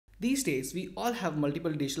These days, we all have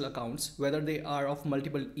multiple digital accounts, whether they are of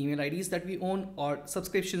multiple email IDs that we own or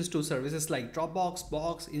subscriptions to services like Dropbox,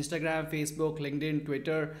 Box, Instagram, Facebook, LinkedIn,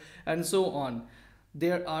 Twitter, and so on.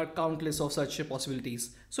 There are countless of such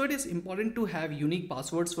possibilities. So it is important to have unique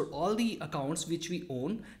passwords for all the accounts which we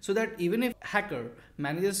own so that even if a hacker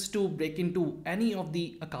manages to break into any of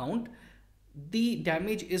the account, the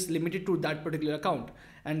damage is limited to that particular account.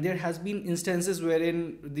 And there has been instances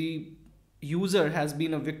wherein the user has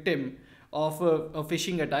been a victim of a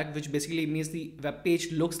phishing attack, which basically means the web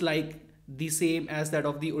page looks like the same as that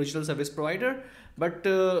of the original service provider, but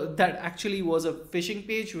that actually was a phishing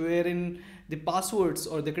page wherein the passwords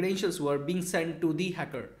or the credentials were being sent to the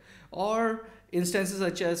hacker. Or instances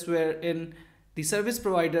such as wherein the service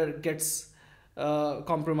provider gets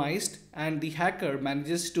compromised and the hacker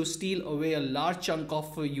manages to steal away a large chunk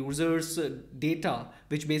of users data,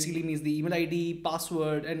 which basically means the email ID,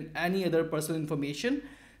 password, and any other personal information.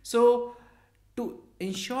 So to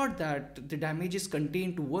ensure that the damage is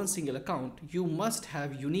contained to one single account, you must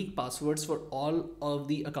have unique passwords for all of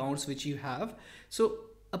the accounts which you have. So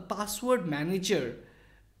a password manager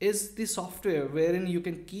is the software wherein you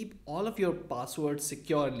can keep all of your passwords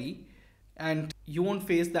securely, and you won't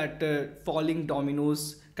face that falling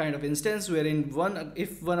dominoes kind of instance wherein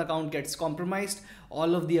if one account gets compromised,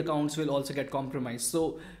 all of the accounts will also get compromised.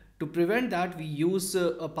 So to prevent that, we use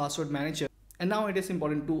a password manager. And now it is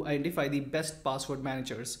important to identify the best password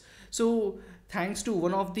managers. So thanks to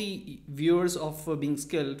one of the viewers of Being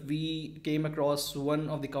Skilled, we came across one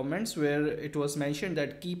of the comments where it was mentioned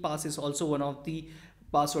that KeePass is also one of the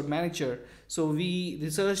password manager. So we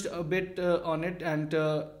researched a bit on it, and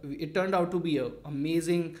it turned out to be an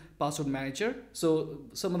amazing password manager. So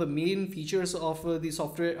some of the main features of the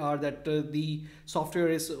software are that the software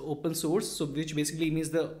is open source, so which basically means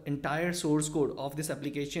the entire source code of this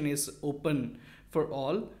application is open for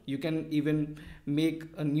all. You can even make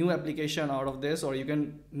a new application out of this, or you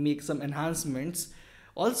can make some enhancements.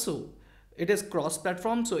 Also, it is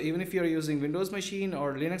cross-platform, so even if you're using Windows machine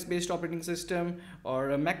or Linux-based operating system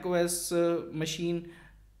or a Mac OS machine,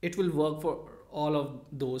 it will work for all of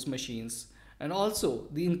those machines. And also,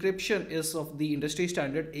 the encryption is of the industry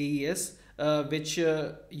standard AES, which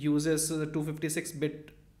uses the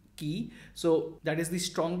 256-bit key. So that is the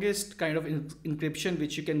strongest kind of encryption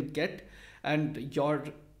which you can get, and your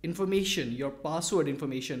information, your password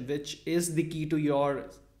information, which is the key to your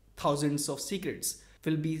thousands of secrets,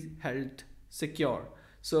 will be held secure.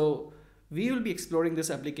 So we will be exploring this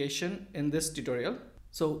application in this tutorial.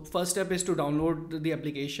 So first step is to download the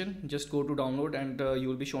application. Just go to download, and you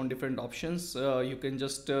will be shown different options. You can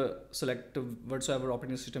just select whatsoever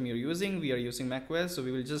operating system you're using. We are using macOS, so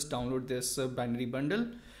we will just download this binary bundle.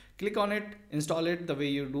 Click on it, install it the way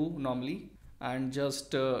you do normally, and just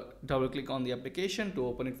double click on the application to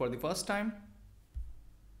open it for the first time.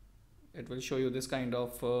 It will show you this kind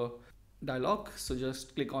of dialog. So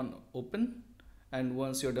just click on open, and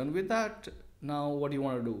once you're done with that, now what you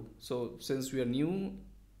want to do. So since we are new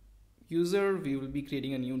user, we will be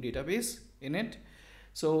creating a new database in it.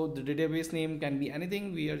 So the database name can be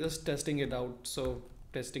anything. We are just testing it out, so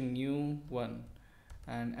testing new one,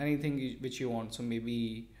 and anything which you want. So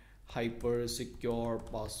maybe hyper secure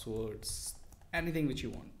passwords, anything which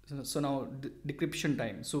you want. So now decryption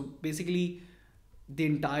time. So basically the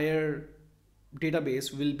entire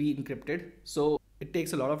database will be encrypted. So it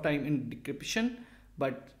takes a lot of time in decryption,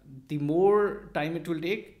 but the more time it will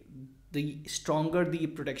take, the stronger the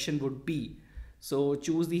protection would be. So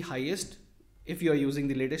choose the highest if you are using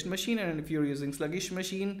the latest machine, and if you're using sluggish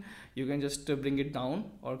machine, you can just bring it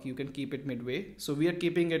down, or you can keep it midway. So we are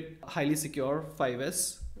keeping it highly secure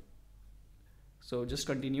 5S. So just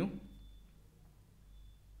continue.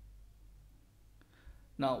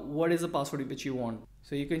 Now, what is the password which you want?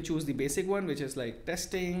 So you can choose the basic one, which is like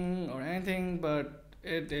testing or anything, but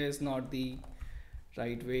it is not the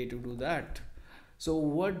right way to do that. So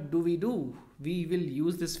what do? We will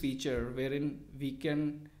use this feature wherein we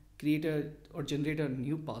can create or generate a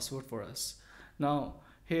new password for us. Now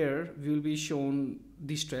here we will be shown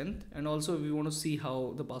the strength, and also we want to see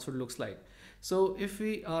how the password looks like. So if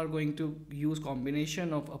we are going to use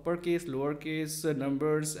combination of uppercase, lowercase,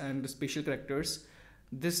 numbers, and special characters,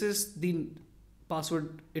 this is the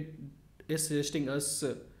password it is suggesting us,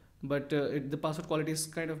 but the password quality is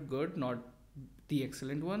kind of good, not the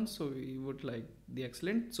excellent one. So we would like the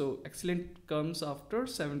excellent. So excellent comes after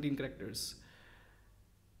 17 characters.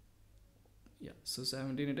 Yeah, so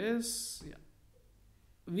 17 it is. Yeah,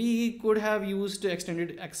 we could have used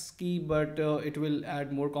extended X key, but it will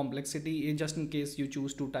add more complexity just in case you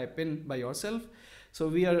choose to type in by yourself. So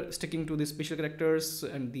we are sticking to the special characters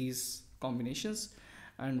and these combinations.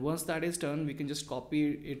 And once that is done, we can just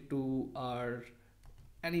copy it to our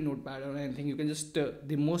any notepad or anything. You can just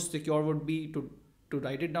the most secure would be to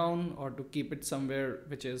write it down or to keep it somewhere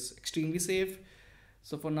which is extremely safe.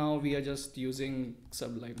 So for now we are just using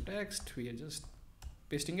Sublime Text. We are just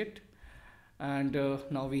pasting it, and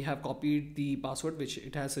now we have copied the password which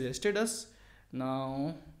it has suggested us.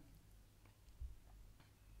 Now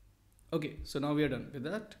okay, so now we are done with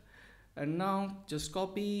that, and now just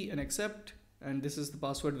copy and accept, and this is the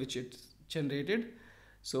password which it generated.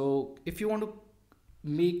 So if you want to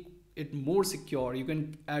make it more secure, you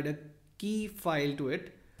can add a key file to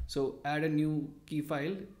it. So add a new key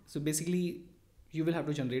file. So basically you will have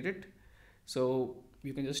to generate it, so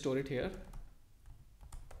you can just store it here,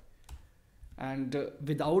 and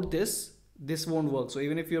without this won't work. So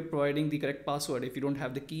even if you're providing the correct password, if you don't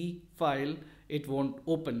have the key file, it won't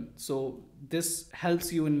open. So this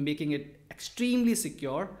helps you in making it extremely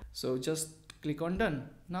secure. So just click on done.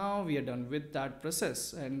 Now we are done with that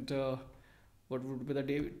process. And what would be the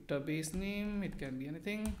database name? It can be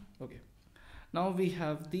anything. Okay, now we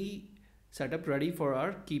have the setup ready for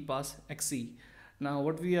our KeePassXC. Now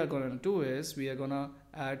what we are gonna do is we are gonna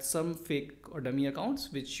add some fake or dummy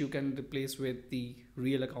accounts which you can replace with the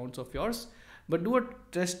real accounts of yours, but do a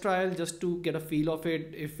test trial just to get a feel of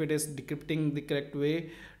it. If it is decrypting the correct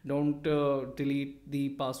way, don't delete the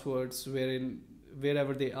passwords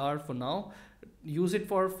wherever they are for now. Use it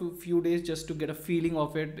for a few days just to get a feeling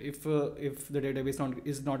of it. If the database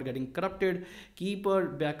is not getting corrupted, keep a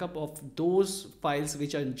backup of those files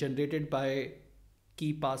which are generated by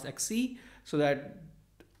KeePassXC, so that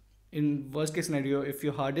in worst case scenario, if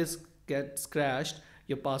your hard disk gets crashed,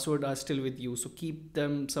 your password are still with you. So keep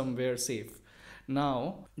them somewhere safe.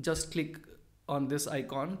 Now just click on this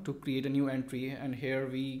icon to create a new entry, and here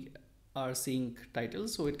we are seeing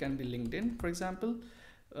titles. So it can be LinkedIn, for example.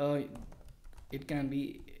 It can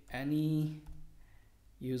be any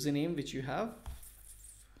username which you have,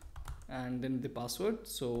 and then the password.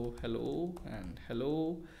 So hello and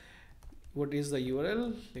hello. What is the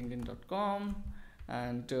URL? linkedin.com,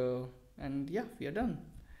 and yeah, we are done.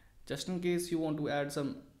 Just in case you want to add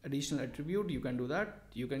some additional attribute, you can do that.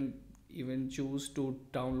 You can even choose to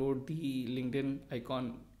download the LinkedIn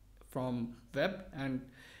icon from web and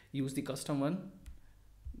use the custom one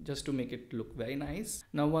just to make it look very nice.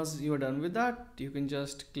 Now once you are done with that, you can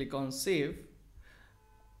just click on save,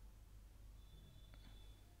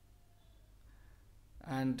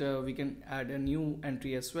 and we can add a new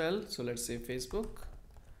entry as well. So let's say Facebook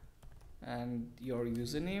and your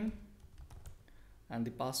username and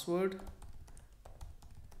the password.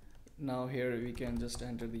 Now here we can just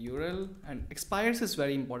enter the URL, and expires is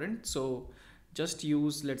very important. So just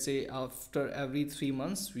use, let's say after every 3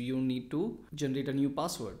 months you need to generate a new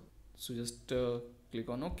password. So just click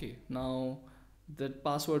on OK. Now that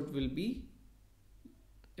password will be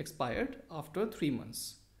expired after 3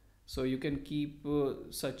 months. So you can keep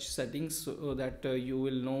such settings so that you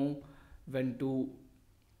will know when to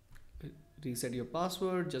reset your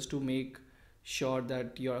password, just to make sure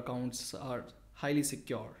that your accounts are highly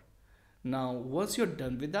secure. Now once you're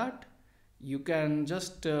done with that, you can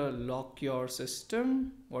just lock your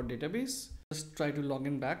system or database. Just try to log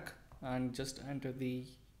in back and just enter the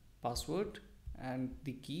password and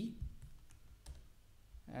the key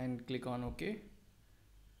and click on OK,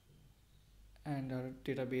 and our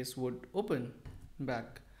database would open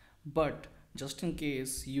back. But just in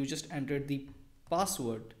case you just entered the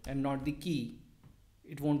password and not the key,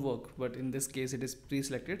 it won't work. But in this case it is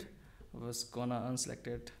pre-selected. I was gonna unselect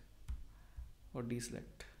it or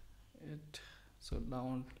deselect it. So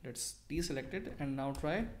now let's deselect it, and now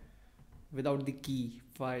try without the key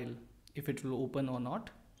file if it will open or not,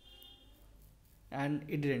 and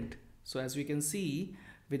it didn't. So as we can see,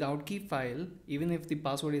 without key file, even if the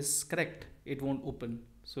password is correct, it won't open.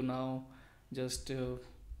 So now just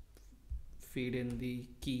feed in the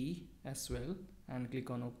key as well and click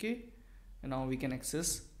on OK, and now we can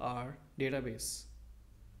access our database.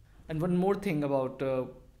 And one more thing about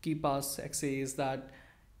KeePassXC is that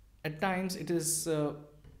at times it is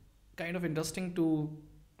kind of interesting to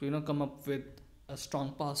come up with a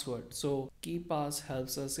strong password. So KeePass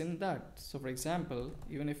helps us in that. So for example,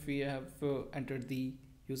 even if we have entered the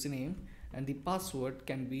username, and the password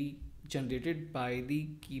can be generated by the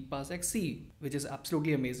KeePassXC, which is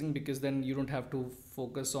absolutely amazing, because then you don't have to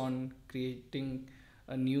focus on creating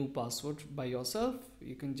a new password by yourself.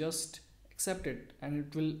 You can just accept it and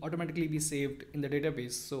it will automatically be saved in the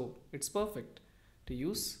database. So it's perfect to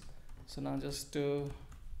use. So now just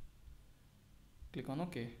click on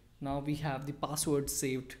OK. Now we have the password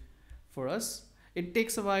saved for us. It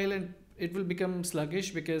takes a while and it will become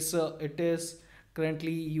sluggish because it is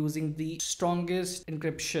currently using the strongest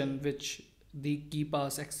encryption which the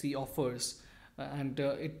KeePassXC offers, and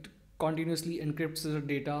it continuously encrypts the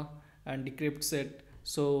data and decrypts it.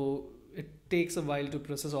 So it takes a while to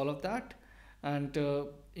process all of that, and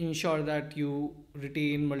ensure that you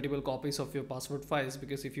retain multiple copies of your password files,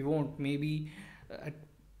 because if you won't, maybe at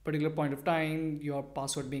particular point of time your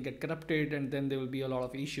password may get corrupted and then there will be a lot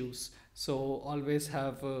of issues. So always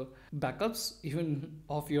have backups even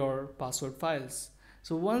of your password files.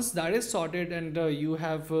 So once that is sorted and you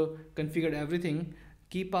have configured everything,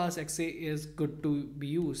 KeePassXC is good to be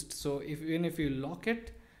used. So even if you lock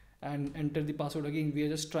it and enter the password again, we are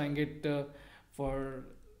just trying it for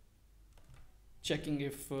checking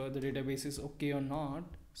if the database is okay or not.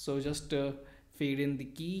 So just fade in the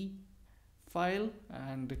key file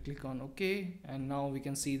and click on OK, and now we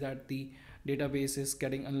can see that the database is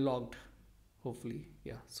getting unlocked, hopefully.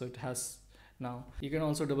 Yeah, so it has now. You can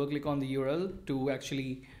also double click on the URL to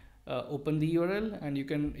actually open the URL, and you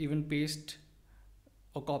can even paste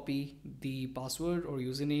or copy the password or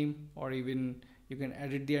username, or even you can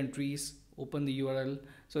edit the entries, open the URL.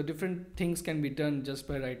 So different things can be done just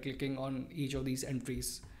by right clicking on each of these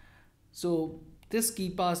entries. So this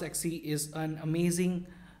KeePassXC is an amazing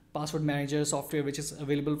password manager software which is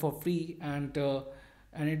available for free, and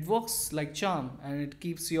it works like charm, and it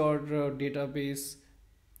keeps your database,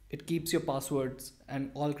 it keeps your passwords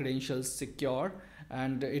and all credentials secure,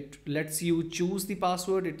 and it lets you choose the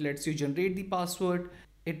password, it lets you generate the password,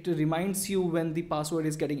 it reminds you when the password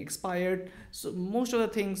is getting expired. So most of the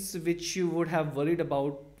things which you would have worried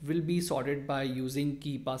about will be sorted by using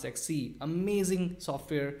KeePassXC. Amazing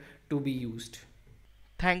software to be used.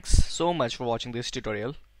 Thanks so much for watching this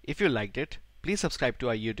tutorial. If you liked it, please subscribe to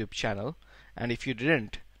our YouTube channel, and if you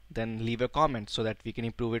didn't, then leave a comment so that we can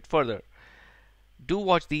improve it further. Do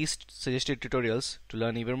watch these suggested tutorials to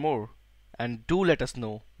learn even more, and do let us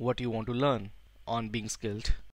know what you want to learn on Being Skilled.